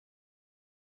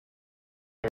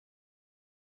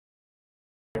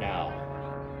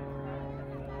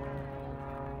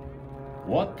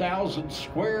1,000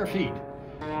 square feet.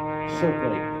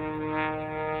 Circling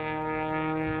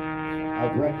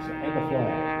of Rex and the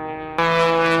flag.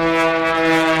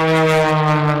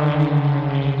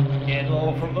 And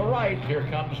low from the right, here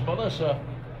comes Melissa.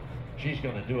 She's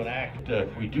going to do an act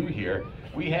we do here.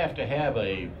 We have to have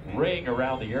a ring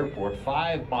around the airport,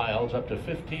 5 miles up to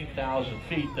 15,000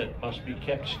 feet, that must be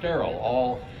kept sterile.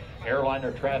 All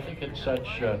airliner traffic and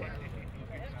such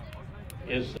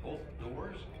is both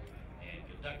doors, and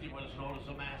conducting what is known as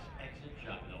a mass exit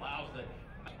jump. It allows the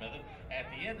method at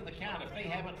the end of the count, if they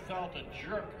haven't felt a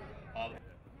jerk of.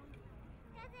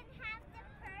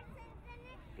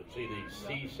 You can see the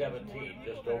C-17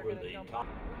 just over the top.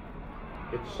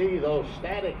 You can see those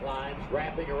static lines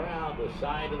wrapping around the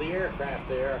side of the aircraft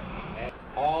there. And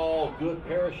all good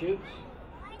parachutes.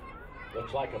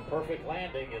 Looks like a perfect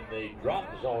landing in the drop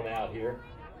zone out here.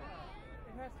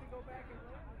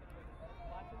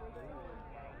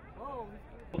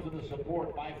 To the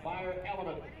support by fire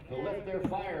element to lift their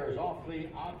fires off the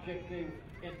objective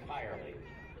entirely.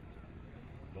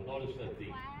 You'll notice that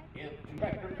the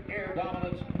record air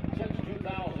dominance since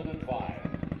 2005.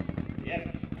 The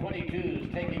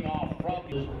F-22s taking off from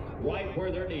right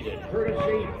where they're needed,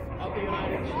 courtesy of the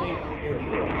United States Air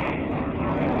Force.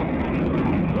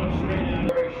 Look straight out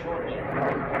very shortly.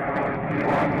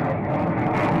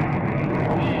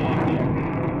 And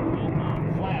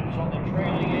flaps on the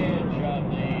trailing edge of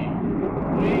the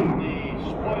wing. The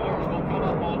spoilers will come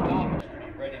up on top to be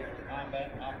ready for combat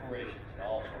operations. It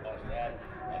also must add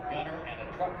a gunner and a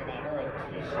truck commander and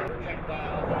TC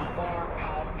projectiles as far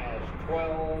out as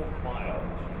 12 miles.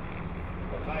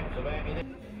 The types of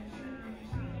ammunition.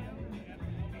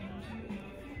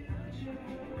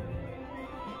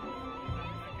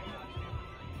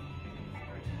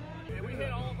 We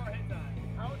hit all of our hit time.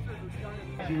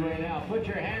 Right now, put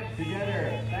your hands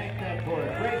together. Thank them for a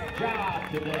great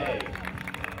job today.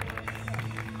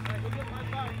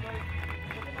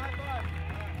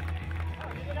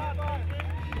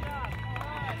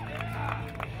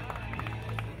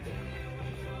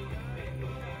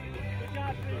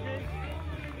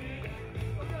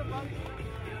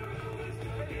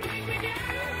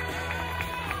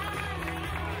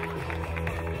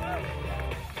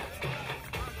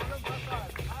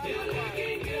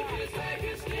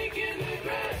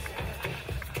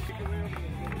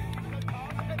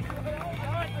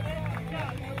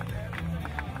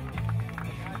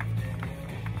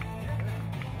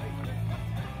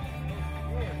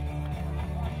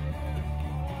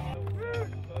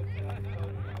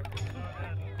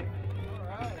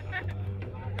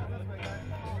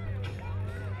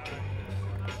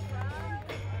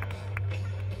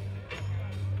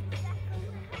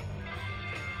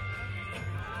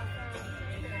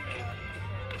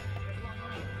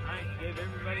 Give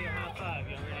everybody a high five.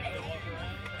 Y'all ready to walk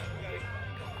around?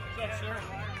 What's up, sir?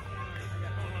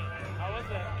 How was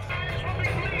that?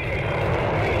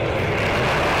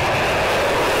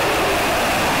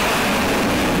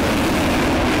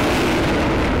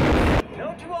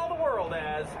 Known to all the world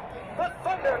as the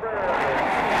Thunderbird.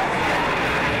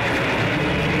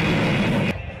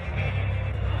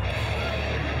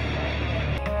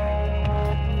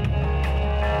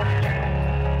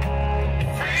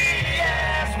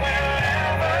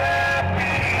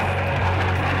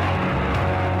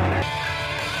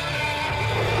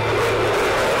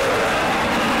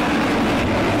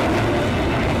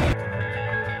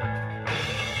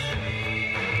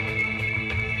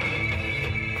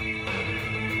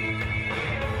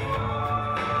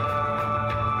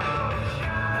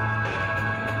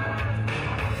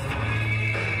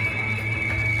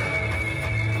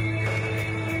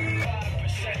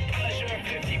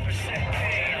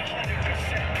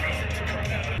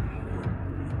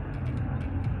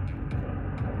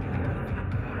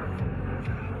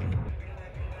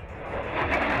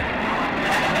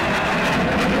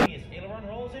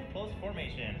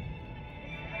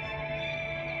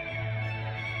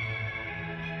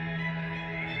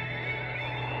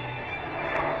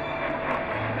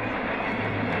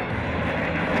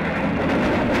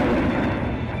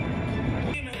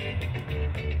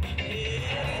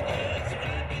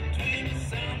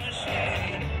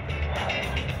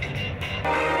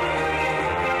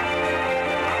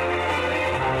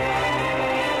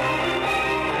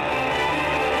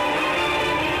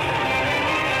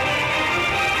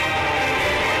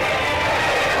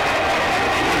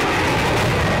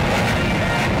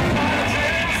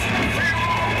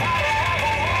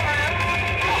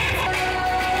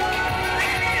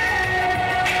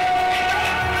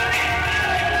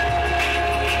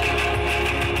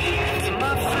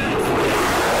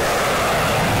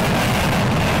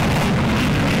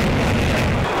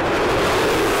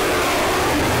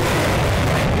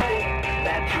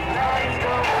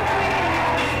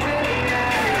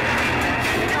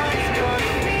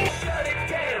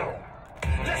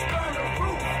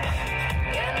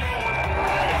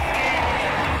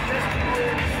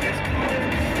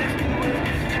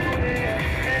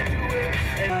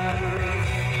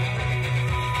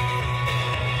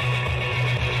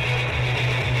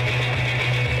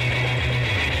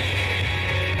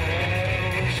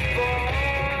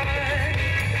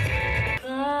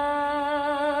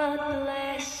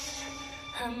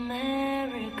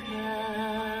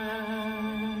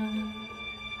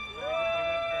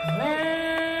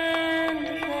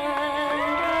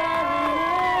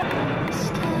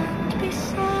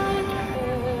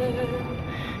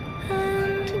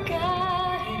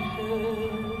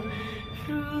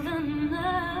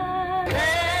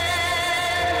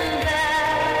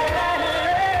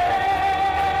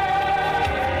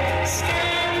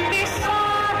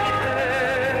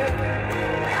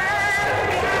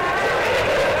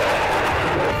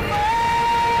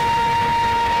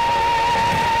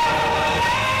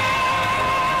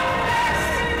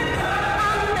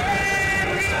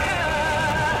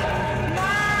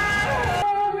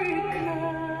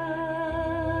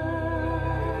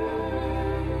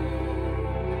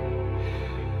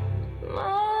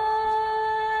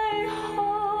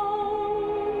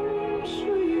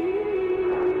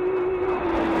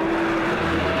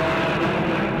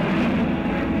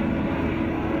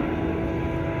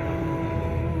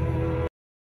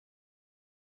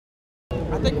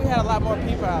 I think we had a lot more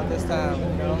people out this time,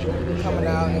 you know, coming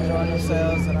out, enjoying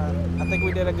themselves, and I think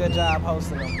we did a good job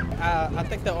hosting them. I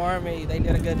think the Army, they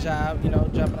did a good job, you know,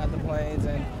 jumping out the planes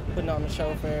and putting on the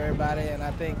show for everybody, and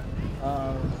I think,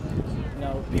 you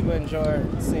know, people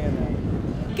enjoyed seeing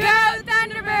that. Go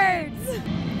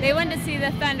Thunderbirds! They went to see the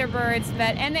Thunderbirds,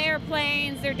 and the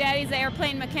airplanes. Their daddy's an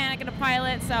airplane mechanic and a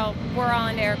pilot, so we're all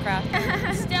into aircraft.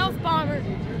 Stealth bomber.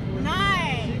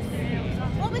 Nice!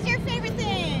 What was your favorite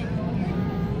thing?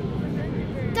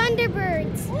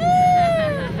 Thunderbirds.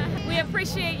 We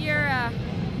appreciate your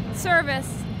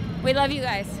service. We love you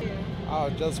guys. Oh,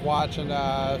 just watching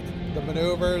the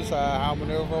maneuvers, how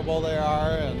maneuverable they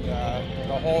are, and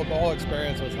the whole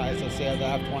experience was nice to see the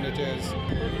F-22s.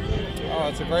 Oh,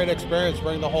 it's a great experience.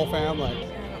 Bring the whole family.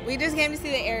 We just came to see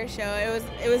the air show.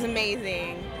 It was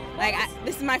amazing. Like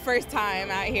this is my first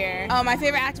time out here. Oh, my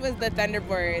favorite act was the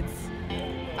Thunderbirds.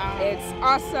 It's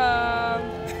awesome.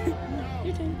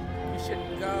 You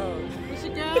should go. We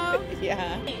should go?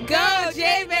 Yeah. Go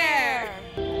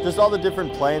JBER! Just all the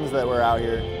different planes that were out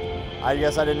here. I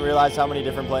guess I didn't realize how many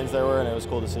different planes there were, and it was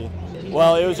cool to see.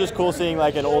 Well, it was just cool seeing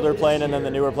like an older plane and then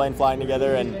the newer plane flying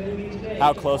together, and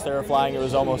how close they were flying. It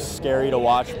was almost scary to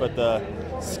watch, but the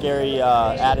scary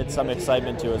added some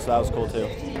excitement to it, so that was cool too.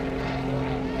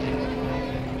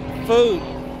 Food.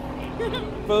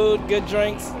 Food, good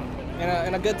drinks,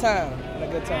 and a good time.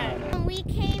 We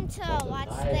came to watch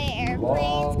the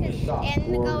airplanes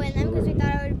and go in them because we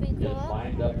thought it would be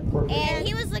cool. And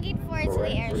he was looking forward to the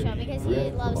air show because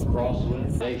he loves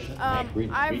planes.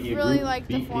 I really like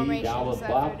the formations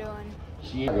that they're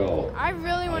doing. I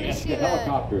really want to see if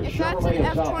that's an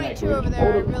F-22 over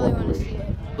there, I really want to see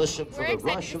it. Listen for the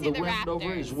rush of the wind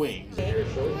over his wings.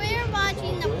 We're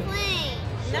watching the plane.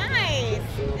 Nice!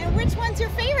 And which one's your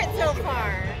favorite so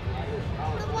far?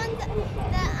 The one the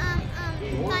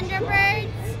Thunderbirds.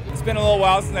 It's been a little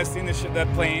while since I've seen the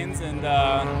planes, and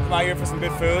come out here for some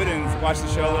good food and watch the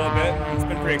show a little bit. It's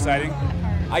been pretty exciting.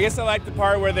 I guess I like the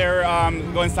part where they're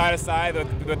going side to side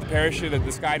with the parachute, the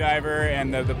skydiver,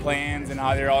 and the planes, and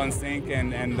how they're all in sync,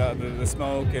 and the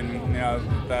smoke, and you know,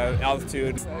 the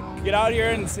altitude. Get out here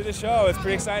and see the show. It's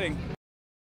pretty exciting.